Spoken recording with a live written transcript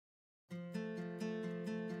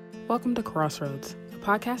Welcome to Crossroads, a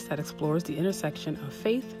podcast that explores the intersection of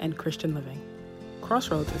faith and Christian living.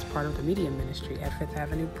 Crossroads is part of the media ministry at Fifth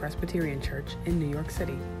Avenue Presbyterian Church in New York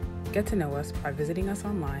City. Get to know us by visiting us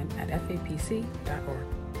online at fapc.org.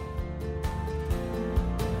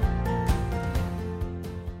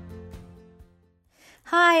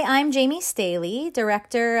 Hi, I'm Jamie Staley,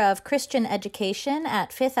 Director of Christian Education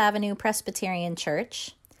at Fifth Avenue Presbyterian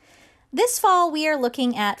Church. This fall, we are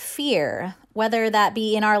looking at fear, whether that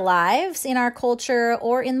be in our lives, in our culture,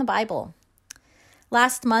 or in the Bible.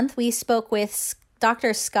 Last month, we spoke with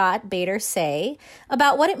Dr. Scott Bader-Say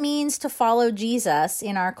about what it means to follow Jesus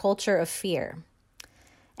in our culture of fear.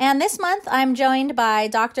 And this month, I'm joined by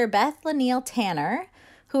Dr. Beth Laniel Tanner,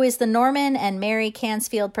 who is the Norman and Mary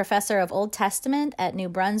Cansfield Professor of Old Testament at New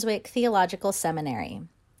Brunswick Theological Seminary.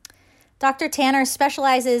 Dr. Tanner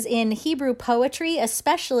specializes in Hebrew poetry,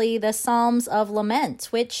 especially the Psalms of Lament,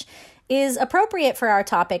 which is appropriate for our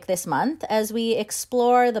topic this month as we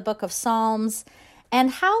explore the book of Psalms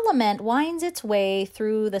and how lament winds its way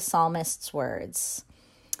through the psalmist's words.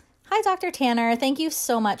 Hi, Dr. Tanner. Thank you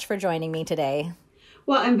so much for joining me today.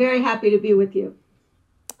 Well, I'm very happy to be with you.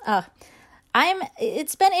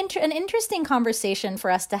 It's been an interesting conversation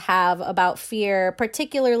for us to have about fear,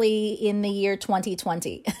 particularly in the year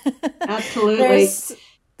 2020. Absolutely. There's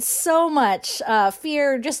so much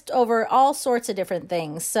fear just over all sorts of different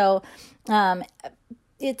things. So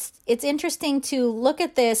it's interesting to look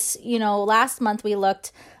at this. You know, last month we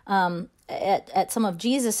looked at some of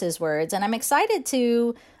Jesus's words, and I'm excited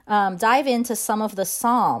to dive into some of the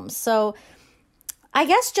Psalms. So I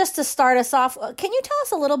guess just to start us off, can you tell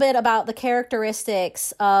us a little bit about the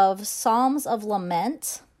characteristics of Psalms of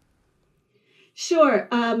Lament? Sure.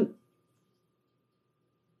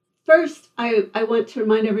 First, I want to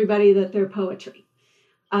remind everybody that they're poetry.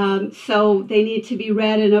 So they need to be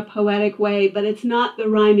read in a poetic way, but it's not the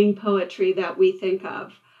rhyming poetry that we think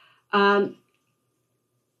of.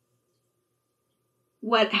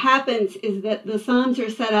 What happens is that the Psalms are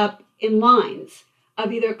set up in lines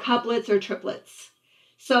of either couplets or triplets.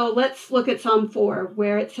 So let's look at Psalm 4,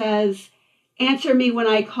 where it says, "Answer me when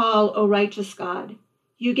I call, O righteous God.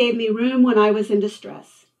 You gave me room when I was in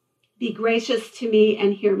distress. Be gracious to me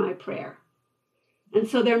and hear my prayer." And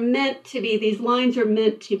so these lines are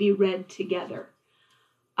meant to be read together.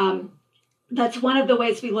 That's one of the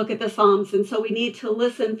ways we look at the Psalms. And so we need to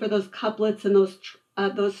listen for those couplets and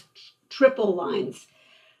those triple lines.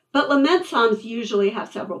 But lament Psalms usually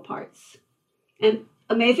have several parts. And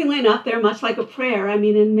amazingly enough, they're much like a prayer. I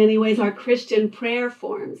mean, in many ways, our Christian prayer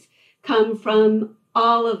forms come from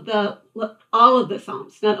all of the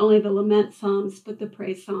Psalms, not only the lament Psalms, but the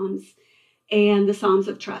praise Psalms and the Psalms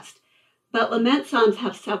of trust. But lament Psalms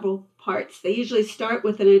have several parts. They usually start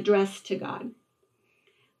with an address to God.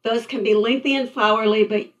 Those can be lengthy and flowery,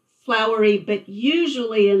 but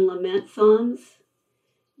usually in lament Psalms,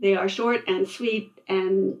 they are short and sweet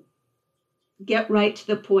and get right to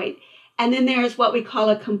the point. And then there's what we call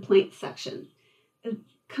a complaint section.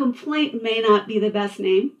 Complaint may not be the best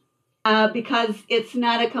name because it's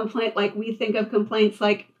not a complaint like we think of complaints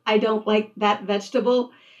like, I don't like that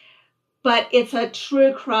vegetable, but it's a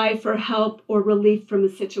true cry for help or relief from a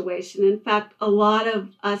situation. In fact, a lot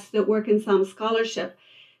of us that work in Psalm scholarship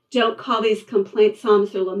don't call these complaint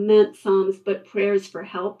Psalms or lament Psalms, but prayers for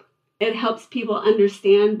help. It helps people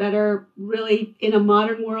understand better, really, in a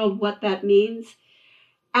modern world, what that means.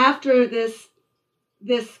 After this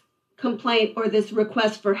complaint or this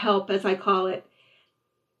request for help, as I call it,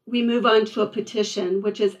 we move on to a petition,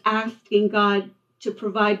 which is asking God to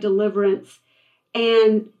provide deliverance.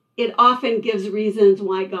 And it often gives reasons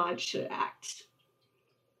why God should act.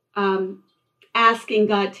 Asking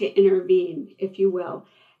God to intervene, if you will.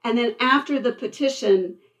 And then after the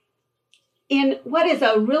petition, in what is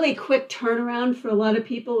a really quick turnaround for a lot of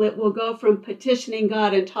people, it will go from petitioning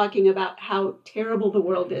God and talking about how terrible the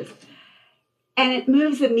world is. And it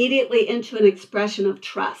moves immediately into an expression of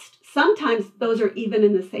trust. Sometimes those are even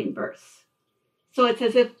in the same verse. So it's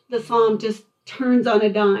as if the psalm just turns on a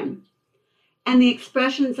dime. And the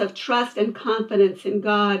expressions of trust and confidence in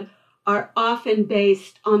God are often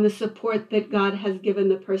based on the support that God has given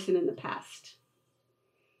the person in the past.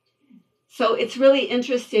 So it's really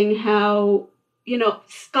interesting how,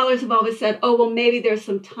 scholars have always said, oh, well, maybe there's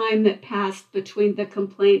some time that passed between the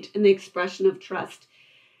complaint and the expression of trust.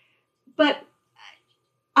 But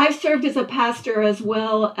I've served as a pastor as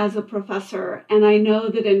well as a professor, and I know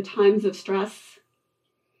that in times of stress,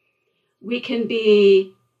 we can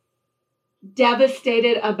be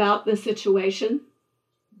devastated about the situation,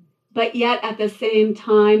 but yet at the same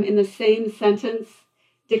time, in the same sentence,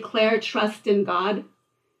 declare trust in God.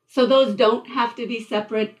 So those don't have to be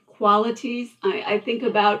separate qualities. I think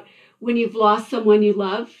about when you've lost someone you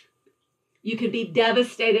love. You could be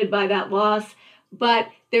devastated by that loss, but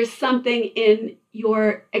there's something in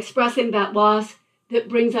your expressing that loss that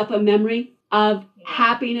brings up a memory of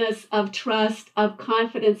happiness, of trust, of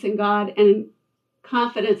confidence in God, and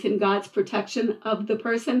confidence in God's protection of the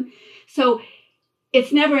person. So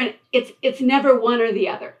it's never one or the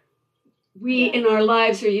other. We in our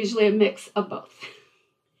lives are usually a mix of both.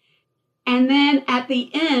 And then at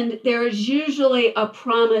the end, there is usually a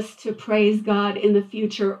promise to praise God in the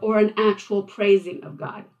future or an actual praising of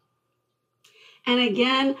God. And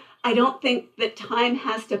again, I don't think that time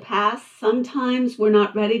has to pass. Sometimes we're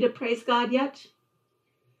not ready to praise God yet,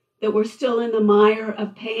 that we're still in the mire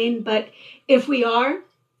of pain. But if we are,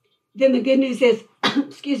 then the good news is,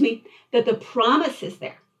 that the promise is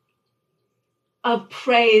there of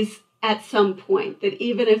praise at some point, that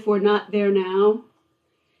even if we're not there now,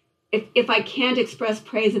 if I can't express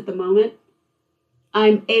praise at the moment,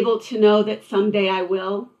 I'm able to know that someday I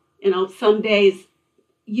will. Some days,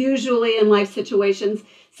 usually in life situations,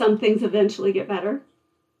 some things eventually get better.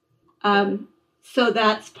 So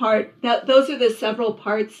those are the several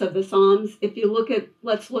parts of the Psalms.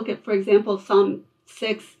 Let's look at, for example, Psalm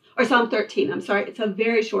 13. I'm sorry, it's a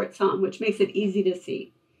very short psalm, which makes it easy to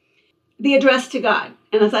see. The address to God.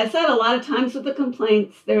 And as I said, a lot of times with the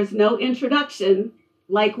complaints, there's no introduction.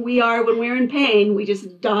 Like we are when we're in pain, we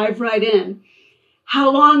just dive right in.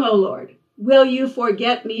 How long, O Lord, will you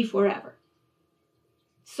forget me forever?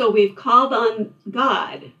 So we've called on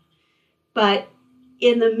God, but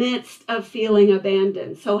in the midst of feeling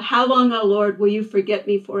abandoned. So how long, O Lord, will you forget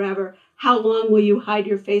me forever? How long will you hide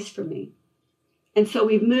your face from me? And so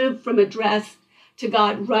we've moved from address to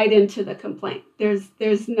God right into the complaint.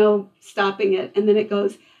 There's no stopping it. And then it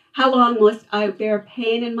goes, how long must I bear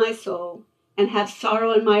pain in my soul and have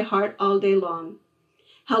sorrow in my heart all day long?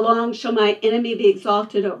 How long shall my enemy be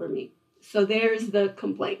exalted over me? So there's the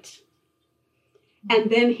complaint.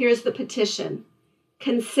 And then here's the petition.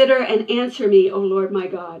 Consider and answer me, O Lord my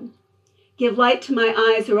God. Give light to my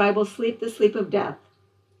eyes, or I will sleep the sleep of death.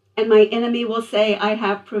 And my enemy will say, I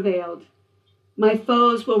have prevailed. My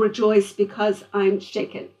foes will rejoice because I'm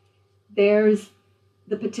shaken. There's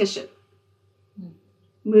the petition.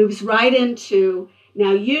 Moves right into,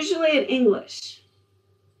 now usually in English,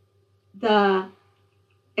 the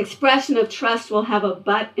expression of trust will have a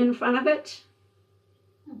but in front of it.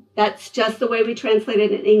 That's just the way we translate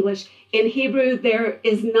it in English. In Hebrew, there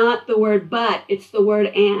is not the word but, it's the word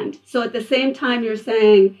and. So at the same time you're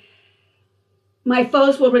saying, my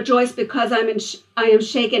foes will rejoice because I am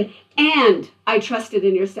shaken, and I trusted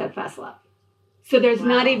in your steadfast love. So there's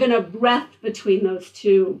not even a breath between those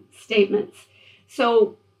two statements.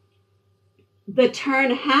 So the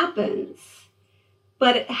turn happens,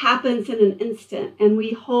 but it happens in an instant, and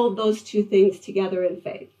we hold those two things together in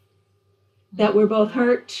faith. That we're both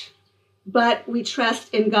hurt, but we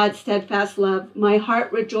trust in God's steadfast love. My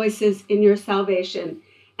heart rejoices in your salvation.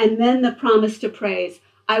 And then the promise to praise.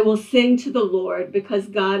 I will sing to the Lord because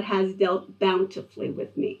God has dealt bountifully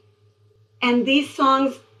with me. And these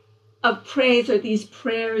songs of praise, or these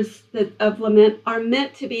prayers of lament, are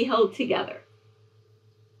meant to be held together.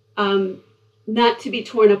 Not to be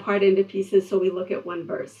torn apart into pieces, so we look at one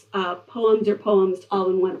verse. Poems are poems all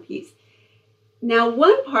in one piece. Now,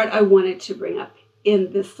 one part I wanted to bring up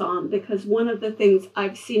in this psalm, because one of the things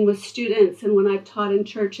I've seen with students and when I've taught in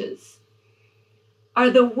churches are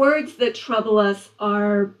the words that trouble us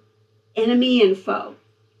are enemy and foe.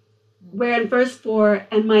 Where in verse 4,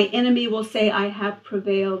 and my enemy will say, I have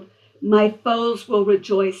prevailed. My foes will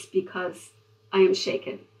rejoice because I am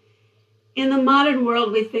shaken. In the modern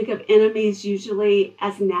world, we think of enemies usually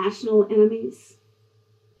as national enemies.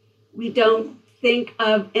 We don't think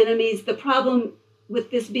of enemies. The problem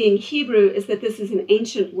with this being Hebrew is that this is an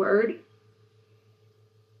ancient word.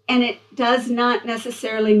 And it does not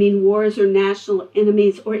necessarily mean wars or national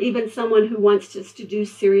enemies or even someone who wants us to do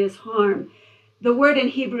serious harm. The word in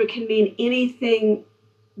Hebrew can mean anything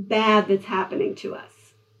bad that's happening to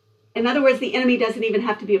us. In other words, the enemy doesn't even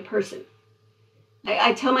have to be a person.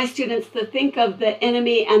 I tell my students to think of the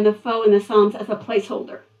enemy and the foe in the Psalms as a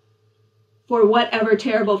placeholder for whatever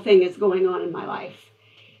terrible thing is going on in my life.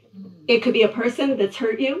 It could be a person that's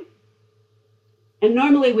hurt you. And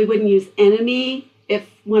normally we wouldn't use enemy if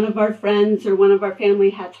one of our friends or one of our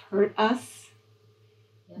family has hurt us.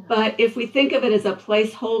 Yeah. But if we think of it as a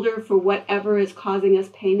placeholder for whatever is causing us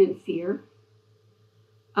pain and fear,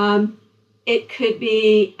 it could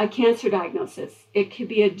be a cancer diagnosis. It could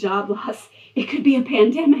be a job loss. It could be a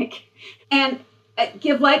pandemic. And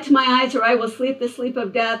give light to my eyes, or I will sleep the sleep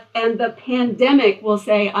of death. And the pandemic will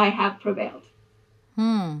say, I have prevailed.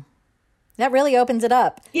 That really opens it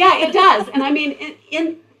up. Yeah, it does. And I mean,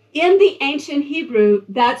 in the ancient Hebrew,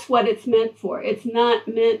 that's what it's meant for. It's not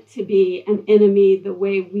meant to be an enemy the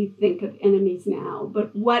way we think of enemies now,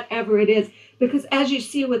 but whatever it is. Because as you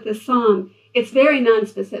see with the psalm, it's very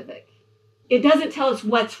nonspecific. It doesn't tell us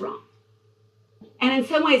what's wrong. And in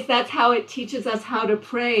some ways, that's how it teaches us how to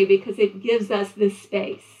pray, because it gives us this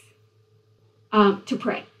space to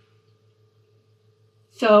pray.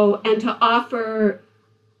 So, and to offer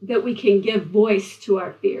that we can give voice to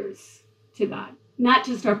our fears to God. Not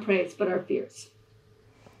just our praise, but our fears.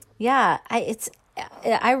 Yeah,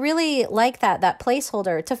 I really like that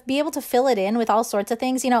placeholder, to be able to fill it in with all sorts of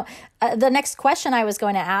things. The next question I was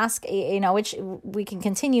going to ask, which we can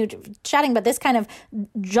continue chatting, but this kind of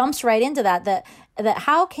jumps right into that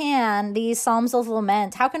how can these Psalms of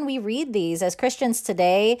Lament, how can we read these as Christians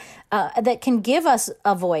today that can give us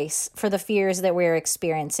a voice for the fears that we're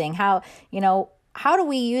experiencing? How do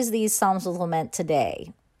we use these Psalms of Lament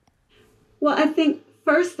today? Well, I think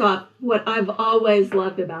first off, what I've always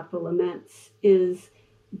loved about the laments is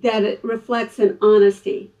that it reflects an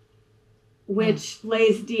honesty which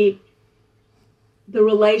lays deep the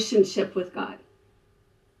relationship with God.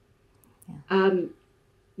 Yeah.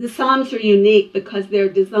 The Psalms are unique because they're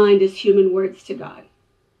designed as human words to God.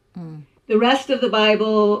 The rest of the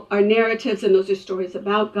Bible are narratives, and those are stories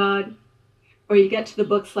about God. Or you get to the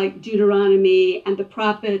books like Deuteronomy and the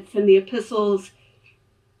prophets and the epistles,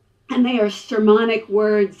 and they are sermonic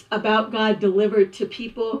words about God delivered to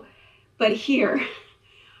people. But here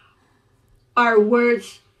are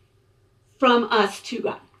words from us to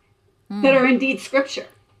God that are indeed scripture,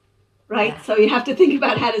 right? Yeah. So you have to think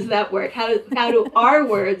about, how does that work? How do our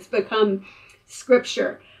words become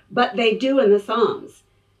scripture? But they do in the Psalms.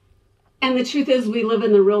 And the truth is, we live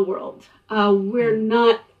in the real world. We're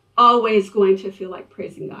not always going to feel like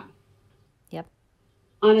praising God.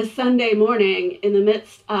 On a Sunday morning, in the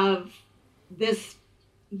midst of this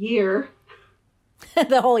year,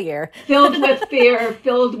 the whole year, filled with fear,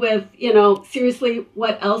 filled with, seriously,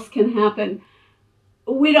 what else can happen?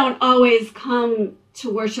 We don't always come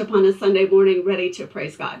to worship on a Sunday morning ready to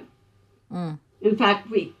praise God. In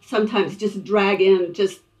fact, we sometimes just drag in,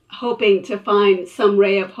 just hoping to find some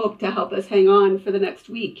ray of hope to help us hang on for the next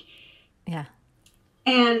week. Yeah.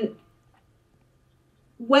 And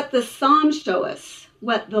what the Psalms show us,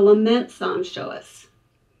 what the Lament Psalms show us,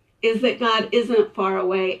 is that God isn't far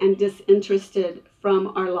away and disinterested from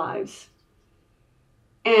our lives.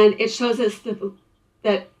 And it shows us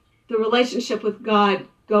that the relationship with God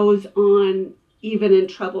goes on even in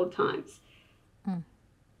troubled times.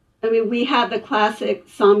 I mean, we have the classic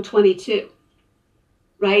Psalm 22,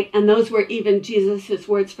 right? And those were even Jesus's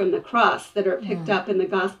words from the cross that are picked up in the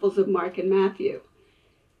Gospels of Mark and Matthew.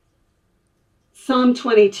 Psalm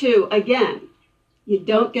 22, again, you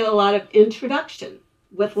don't get a lot of introduction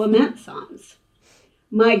with lament psalms.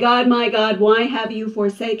 My God, why have you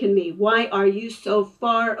forsaken me? Why are you so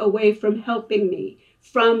far away from helping me,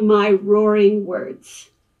 from my roaring words?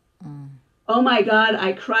 Oh my God,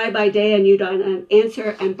 I cry by day and you don't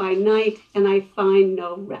answer, and by night and I find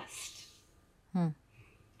no rest. I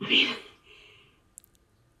mean,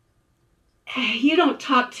 you don't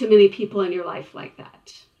talk to many people in your life like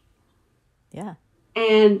that. Yeah.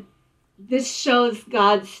 And this shows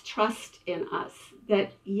God's trust in us,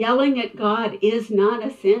 that yelling at God is not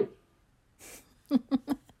a sin.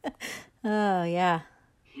 Oh, yeah.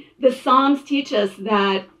 The Psalms teach us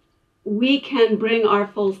that we can bring our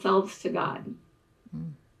full selves to God,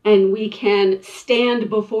 and we can stand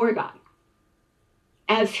before God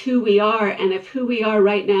as who we are. And if who we are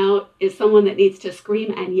right now is someone that needs to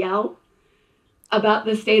scream and yell about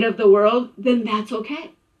the state of the world, then that's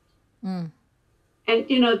okay. And,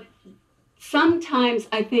 sometimes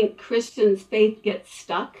I think Christians' faith gets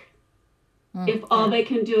stuck if all they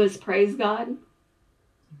can do is praise God.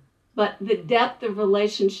 But the depth of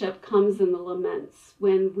relationship comes in the laments,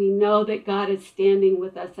 when we know that God is standing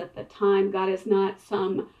with us at the time. God is not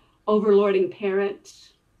some overlording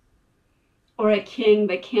parent or a king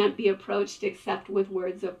that can't be approached except with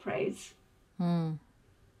words of praise.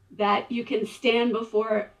 That you can stand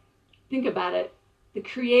before, think about it, the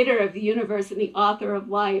creator of the universe and the author of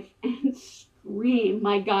life, and scream,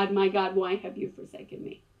 my God, why have you forsaken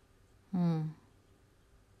me?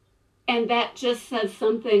 And that just says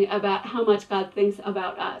something about how much God thinks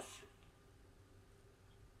about us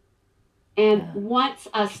and wants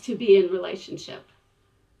us to be in relationship.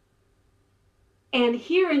 And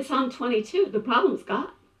here in Psalm 22, the problem's God.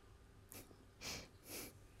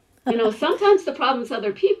 Sometimes the problem's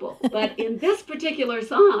other people, but in this particular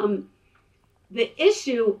psalm, the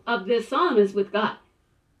issue of this psalm is with God.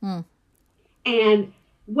 And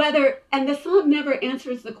and the psalm never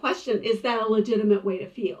answers the question, is that a legitimate way to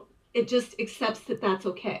feel? It just accepts that that's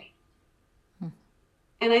okay.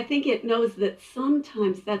 And I think it knows that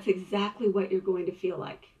sometimes that's exactly what you're going to feel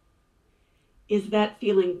like. Is that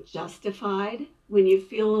feeling justified? When you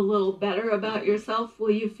feel a little better about yourself,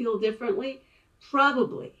 will you feel differently?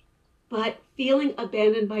 Probably. But feeling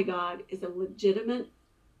abandoned by God is a legitimate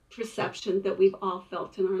perception that we've all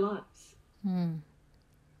felt in our lives. And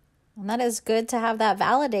that is good to have that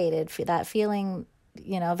validated, that feeling,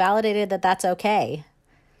 validated that that's okay.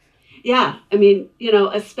 Yeah, I mean,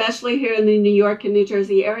 especially here in the New York and New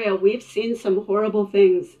Jersey area, we've seen some horrible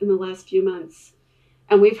things in the last few months.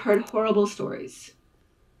 And we've heard horrible stories.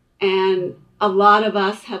 And a lot of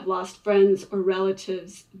us have lost friends or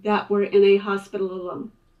relatives that were in a hospital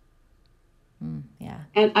alone. Yeah.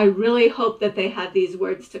 And I really hope that they had these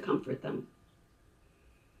words to comfort them.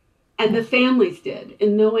 And the families did,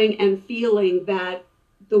 in knowing and feeling that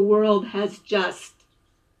the world has just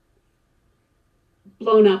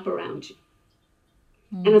blown up around you.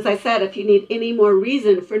 And as I said, if you need any more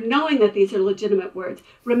reason for knowing that these are legitimate words,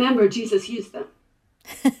 remember Jesus used them.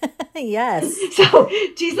 Yes. So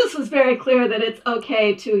Jesus was very clear that it's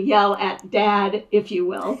okay to yell at dad, if you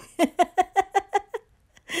will,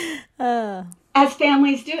 as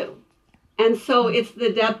families do. And so it's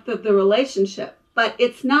the depth of the relationship. But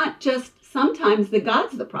it's not just sometimes that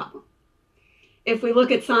God's the problem. If we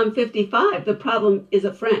look at Psalm 55, the problem is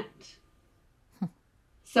a friend.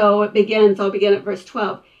 So I'll begin at verse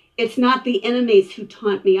 12. It's not the enemies who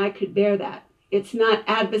taunt me, I could bear that. It's not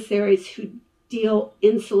adversaries who deal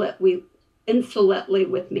insolently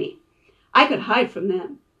with me. I could hide from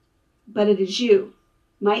them. But it is you,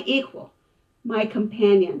 my equal, my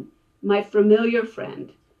companion, my familiar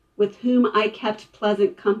friend, with whom I kept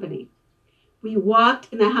pleasant company. We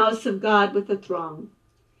walked in the house of God with the throng.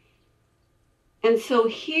 And so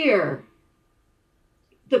here,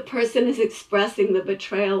 the person is expressing the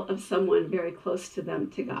betrayal of someone very close to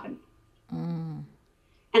them, to God. And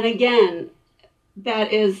again,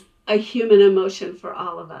 that is a human emotion for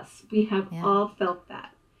all of us. We have all felt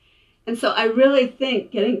that. And so I really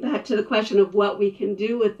think, getting back to the question of what we can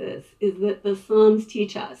do with this, is that the Psalms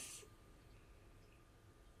teach us.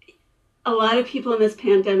 A lot of people in this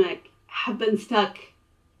pandemic have been stuck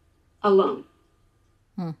alone.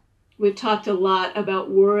 We've talked a lot about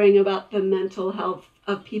worrying about the mental health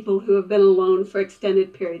of people who have been alone for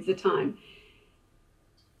extended periods of time.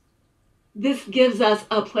 This gives us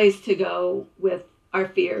a place to go with our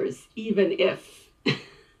fears, even if,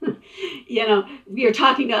 we are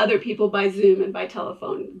talking to other people by Zoom and by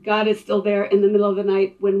telephone. God is still there in the middle of the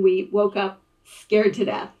night when we woke up scared to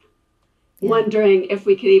death, wondering if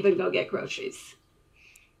we could even go get groceries.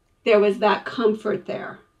 There was that comfort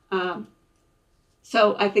there.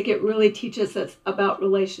 So I think it really teaches us about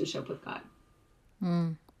relationship with God.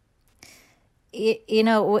 In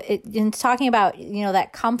talking about,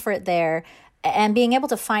 that comfort there and being able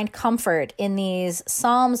to find comfort in these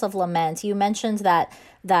Psalms of lament, you mentioned that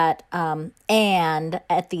and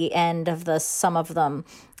at the end of some of them.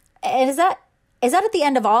 And is that at the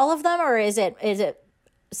end of all of them, or is it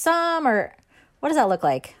some, or what does that look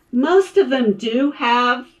like? Most of them do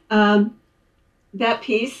have that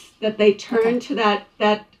piece that they turn to that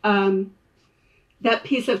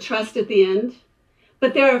piece of trust at the end,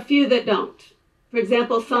 but there are a few that don't. For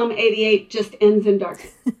example, Psalm 88 just ends in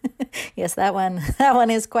darkness. Yes, that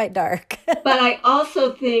one is quite dark. But I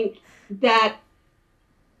also think that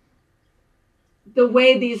the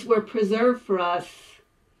way these were preserved for us,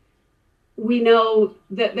 we know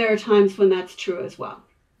that there are times when that's true as well.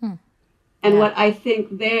 And what I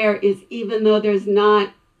think there is, even though there's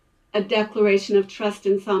not a declaration of trust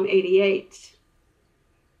in Psalm 88,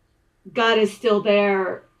 God is still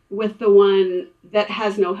there with the one that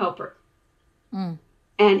has no helper.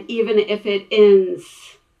 And even if it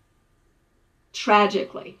ends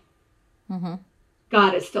tragically,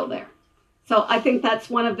 God is still there. So I think that's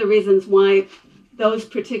one of the reasons why those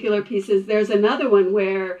particular pieces. There's another one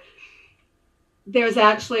where there's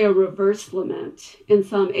actually a reverse lament in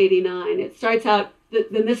Psalm 89. It starts out,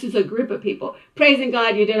 then this is a group of people praising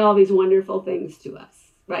God, you did all these wonderful things to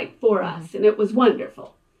us, right, for us, and it was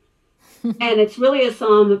wonderful. And it's really a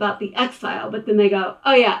psalm about the exile, but then they go,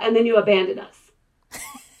 oh yeah, and then you abandoned us.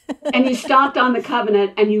 And you stomped on the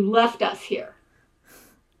covenant and you left us here.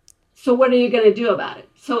 So what are you going to do about it?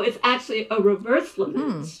 So it's actually a reverse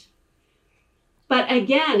lament. But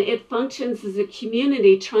again, it functions as a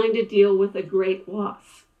community trying to deal with a great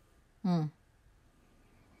loss. That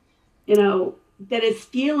is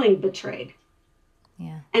feeling betrayed.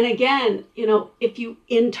 Yeah. And again, if you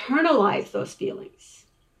internalize those feelings,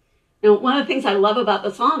 Now, one of the things I love about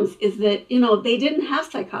the Psalms is that, they didn't have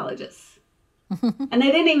psychologists and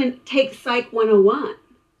they didn't even take Psych 101,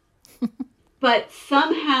 but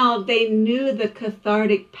somehow they knew the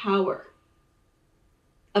cathartic power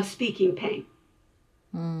of speaking pain.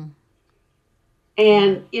 And,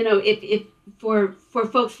 if for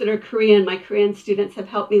folks that are Korean, my Korean students have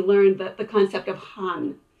helped me learn that the concept of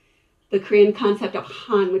Han, the Korean concept of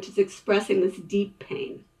Han, which is expressing this deep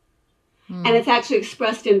pain. And it's actually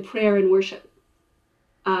expressed in prayer and worship.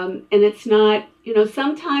 And it's not,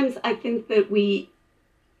 sometimes I think that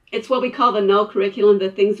it's what we call the null curriculum, the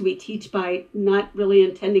things we teach by not really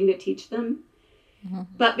intending to teach them. Mm-hmm.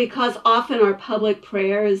 But because often our public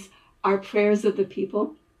prayers are prayers of the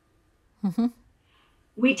people, mm-hmm.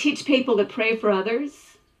 we teach people to pray for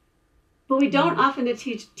others, but we don't often to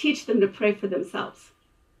teach them to pray for themselves.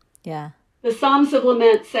 Yeah. The Psalms of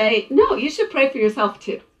Lament say, no, you should pray for yourself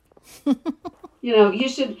too. You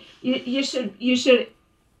should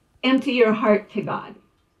empty your heart to God.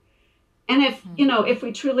 And if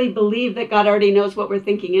we truly believe that God already knows what we're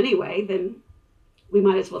thinking anyway, then we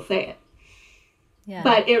might as well say it. Yeah.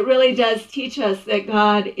 But it really does teach us that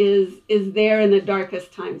God is there in the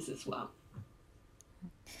darkest times as well.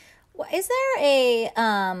 Is there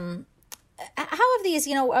how have these,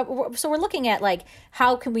 so we're looking at like,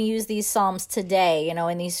 how can we use these Psalms today,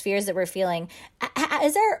 in these fears that we're feeling?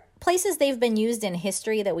 Is there places they've been used in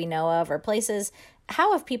history that we know of, or places,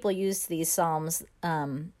 how have people used these Psalms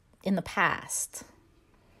in the past?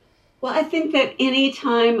 Well, I think that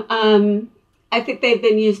anytime, I think they've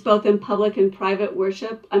been used both in public and private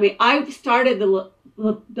worship. I mean, I started the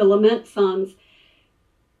Lament Psalms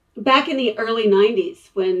back in the early 90s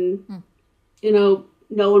when,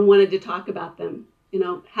 no one wanted to talk about them.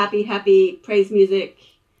 Happy praise music.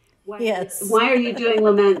 Why are you doing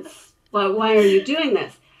laments? Why are you doing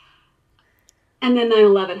this? And then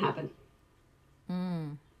 9/11 happened.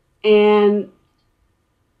 And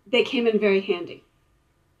they came in very handy.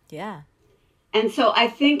 Yeah. And so I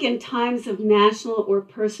think in times of national or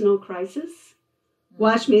personal crisis,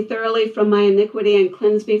 wash me thoroughly from my iniquity and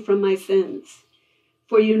cleanse me from my sins.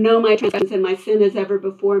 For you know my transgressions and my sin is ever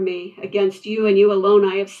before me. Against you and you alone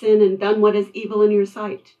I have sinned and done what is evil in your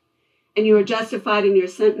sight. And you are justified in your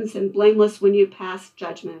sentence and blameless when you pass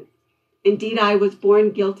judgment. Indeed, I was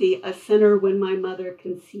born guilty, a sinner when my mother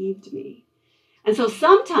conceived me. And so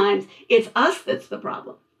sometimes it's us that's the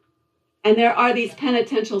problem. And there are these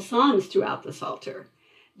penitential psalms throughout the Psalter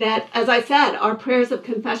that, as I said, our prayers of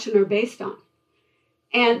confession are based on.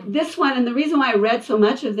 And this one, and the reason why I read so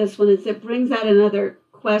much of this one is it brings out another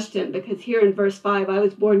question, because here in verse 5, I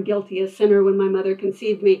was born guilty, a sinner when my mother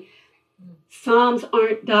conceived me. Psalms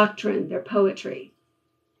aren't doctrine, they're poetry.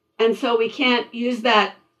 And so we can't use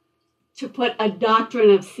that to put a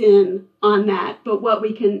doctrine of sin on that. But what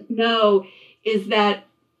we can know is that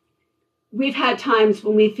we've had times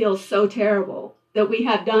when we feel so terrible that we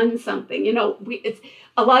have done something. It's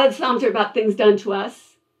a lot of the Psalms are about things done to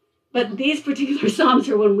us, but these particular Psalms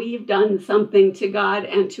are when we've done something to God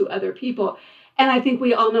and to other people. And I think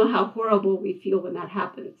we all know how horrible we feel when that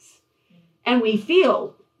happens. And we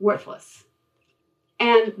feel worthless.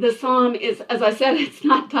 And the Psalm is, as I said, it's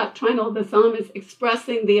not doctrinal. The Psalm is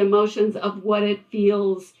expressing the emotions of what it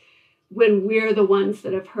feels when we're the ones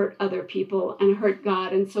that have hurt other people and hurt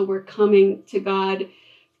God. And so we're coming to God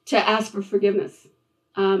to ask for forgiveness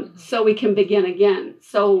so we can begin again.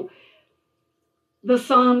 So the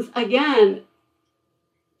Psalms, again,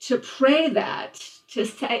 to pray that, to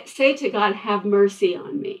say to God, have mercy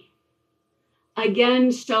on me,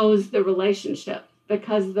 again shows the relationship,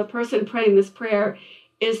 because the person praying this prayer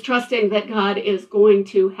is trusting that God is going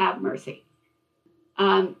to have mercy,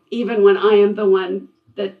 even when I am the one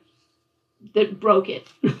that broke it,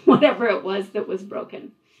 whatever it was that was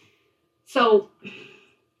broken. So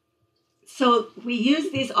we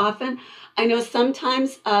use these often. I know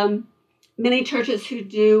sometimes many churches who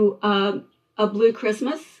do a Blue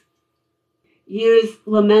Christmas use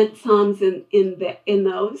lament psalms in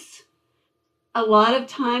those. A lot of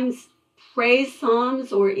times praise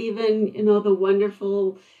psalms, or even, the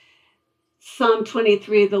wonderful Psalm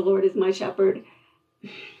 23, the Lord is my shepherd.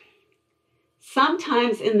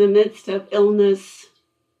 Sometimes in the midst of illness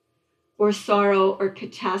or sorrow or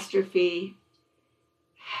catastrophe,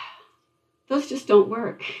 those just don't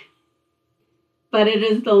work. But it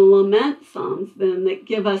is the lament psalms then that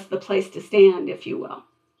give us the place to stand, if you will,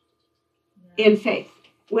 in faith,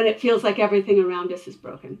 when it feels like everything around us is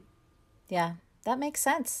broken. Yeah, that makes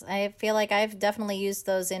sense. I feel like I've definitely used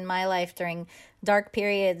those in my life during dark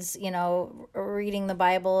periods, reading the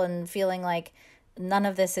Bible and feeling like none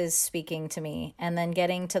of this is speaking to me. And then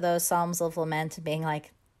getting to those Psalms of Lament and being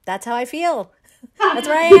like, That's how I feel. That's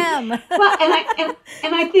where I am. Well,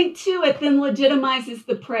 and I think too, it then legitimizes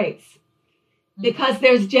the praise, because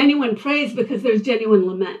there's genuine praise, because there's genuine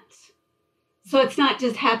lament. So it's not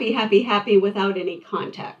just happy, happy, happy without any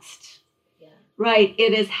context, right?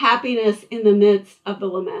 It is happiness in the midst of the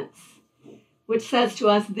laments, which says to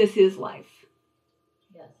us, this is life.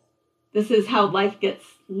 Yes. This is how life gets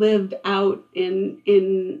lived out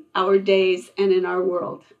in our days and in our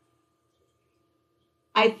world.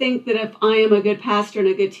 I think that if I am a good pastor and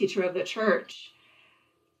a good teacher of the church,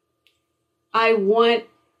 I want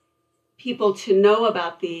people to know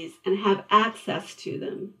about these and have access to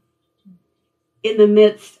them in the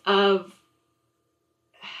midst of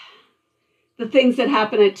the things that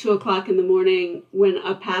happen at 2:00 in the morning when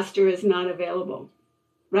a pastor is not available,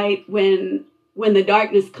 right? When the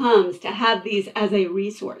darkness comes, to have these as a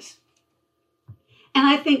resource. And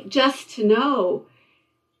I think just to know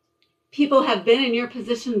people have been in your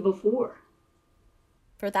position before.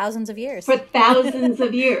 For thousands of years. For thousands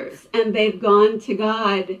of years. And they've gone to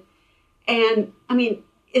God. And I mean,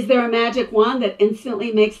 is there a magic wand that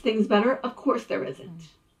instantly makes things better? Of course there isn't.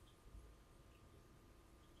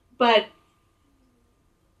 But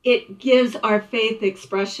it gives our faith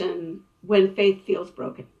expression when faith feels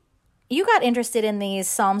broken. You got interested in these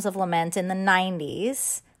Psalms of Lament in the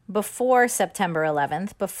 90s, before September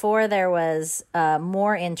 11th, before there was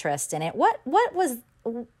more interest in it.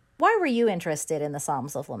 Why were you interested in the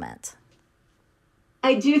Psalms of Lament?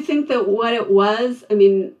 I do think that what it was, I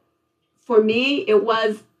mean, for me, it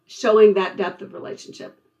was showing that depth of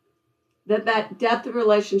relationship. That depth of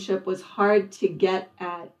relationship was hard to get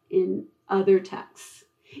at in other texts.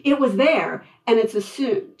 It was there, and it's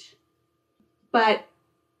assumed. But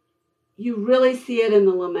you really see it in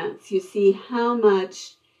the laments. You see how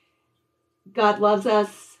much God loves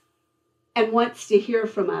us and wants to hear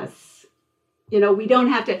from us. You know, we don't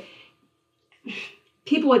have to.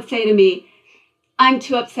 People would say to me, I'm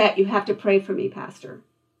too upset, you have to pray for me, Pastor.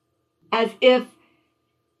 As if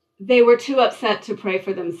they were too upset to pray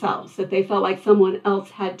for themselves, that they felt like someone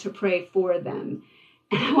else had to pray for them.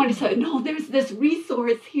 And I wanted to say, no, there's this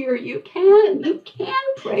resource here. You can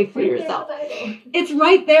pray for yourself. It's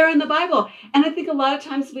right there in the Bible. And I think a lot of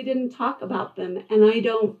times we didn't talk about them. And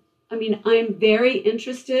I'm very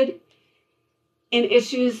interested in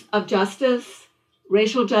issues of justice,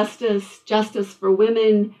 racial justice, justice for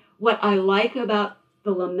women. What I like about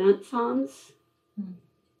the lament Psalms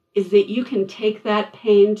is that you can take that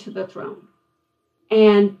pain to the throne.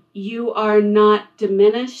 And you are not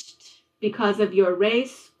diminished because of your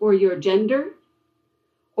race or your gender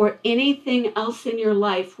or anything else in your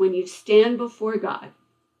life when you stand before God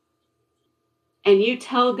and you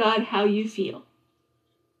tell God how you feel.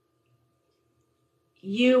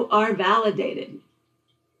 You are validated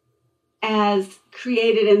as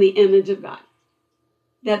created in the image of God.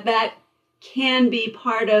 That can be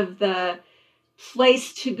part of the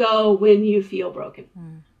place to go when you feel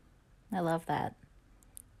broken. I love that.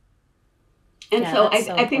 And so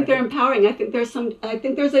I think they're empowering. I think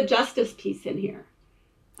there's a justice piece in here.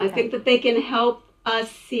 I think that they can help us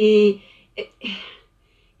see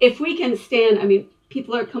if we can stand. I mean,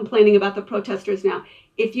 people are complaining about the protesters now.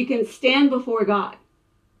 If you can stand before God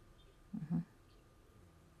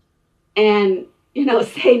and,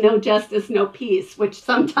 say no justice, no peace, which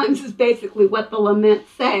sometimes is basically what the laments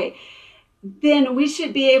say, then we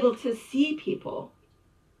should be able to see people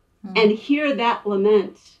and hear that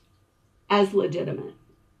lament as legitimate,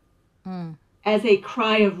 as a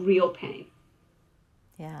cry of real pain.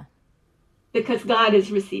 Yeah. Because God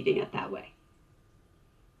is receiving it that way.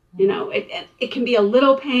 It can be a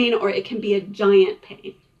little pain or it can be a giant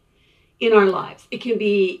pain in our lives. It can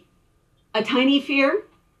be a tiny fear,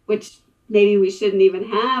 which maybe we shouldn't even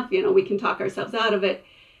have. We can talk ourselves out of it.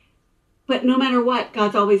 But no matter what,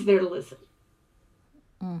 God's always there to listen.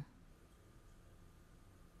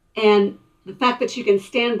 And the fact that you can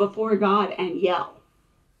stand before God and yell.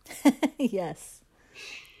 Yes.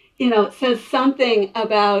 It says something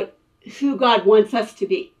about who God wants us to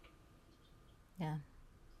be. Yeah.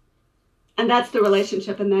 And that's the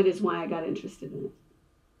relationship, and that is why I got interested in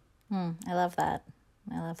it. I love that.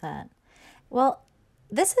 Well,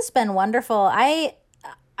 this has been wonderful. I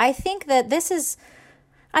think that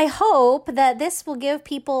I hope that this will give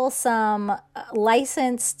people some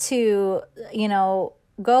license to,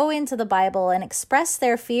 go into the Bible and express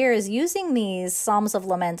their fears using these Psalms of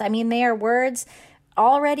Lament. I mean, they are words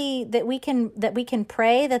already that we can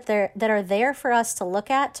pray, that are there for us to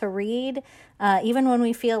look at, to read, even when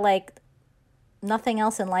we feel like nothing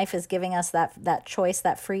else in life is giving us that choice,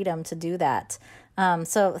 that freedom to do that.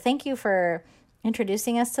 So thank you for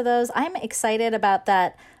introducing us to those. I'm excited about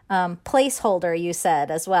that placeholder you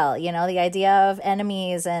said as well. You know, the idea of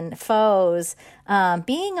enemies and foes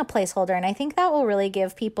being a placeholder. And I think that will really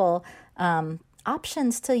give people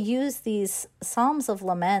options to use these Psalms of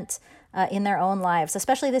Lament in their own lives,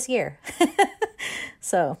 especially this year.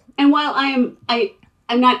 So, and while I'm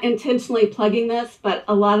not intentionally plugging this, but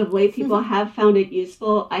a lot of lay people have found it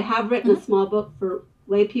useful. I have written a small book for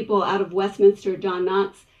lay people out of Westminster, John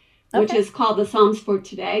Knox, which is called The Psalms for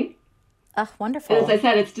Today. Oh, wonderful. And as I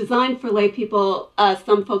said, it's designed for lay people.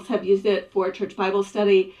 Some folks have used it for church Bible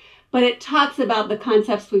study, but it talks about the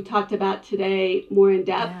concepts we've talked about today more in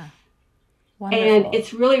depth. Yeah. Wonderful. And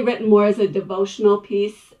it's really written more as a devotional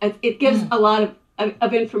piece. It gives a lot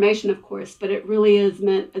of information, of course, but it really is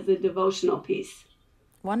meant as a devotional piece.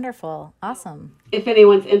 Wonderful. Awesome. If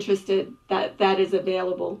anyone's interested, that is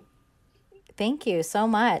available. Thank you so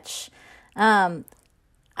much. And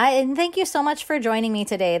thank you so much for joining me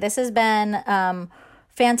today. This has been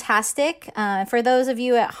fantastic. For those of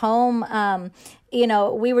you at home, you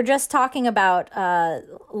know, we were just talking about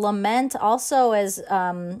lament also as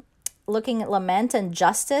looking at lament and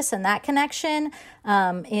justice and that connection.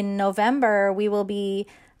 In November, we will be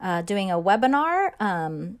doing a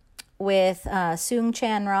webinar with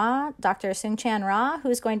Seung-Chan Rah, Dr. Seung-Chan Rah,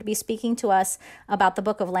 who's going to be speaking to us about the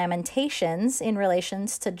Book of Lamentations in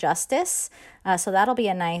relations to justice. So that'll be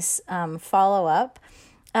a nice follow-up.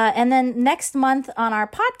 And then next month on our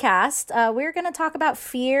podcast, we're going to talk about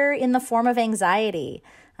fear in the form of anxiety.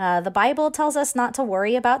 The Bible tells us not to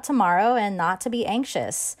worry about tomorrow and not to be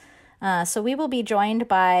anxious. So we will be joined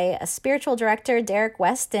by a spiritual director, Derek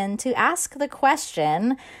Weston, to ask the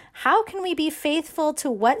question, how can we be faithful to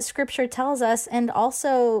what Scripture tells us and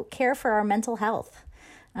also care for our mental health?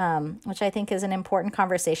 Which I think is an important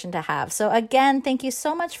conversation to have. So again, thank you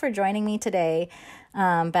so much for joining me today,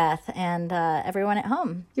 Beth, and everyone at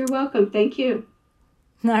home. You're welcome. Thank you.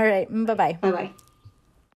 All right. Bye-bye. Bye-bye.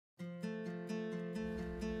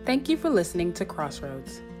 Thank you for listening to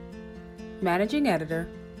Crossroads. Managing Editor,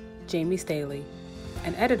 Jamie Staley,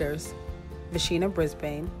 and editors, Vashina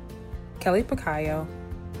Brisbane, Kelly Picayo,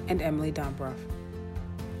 and Emily Dombroff.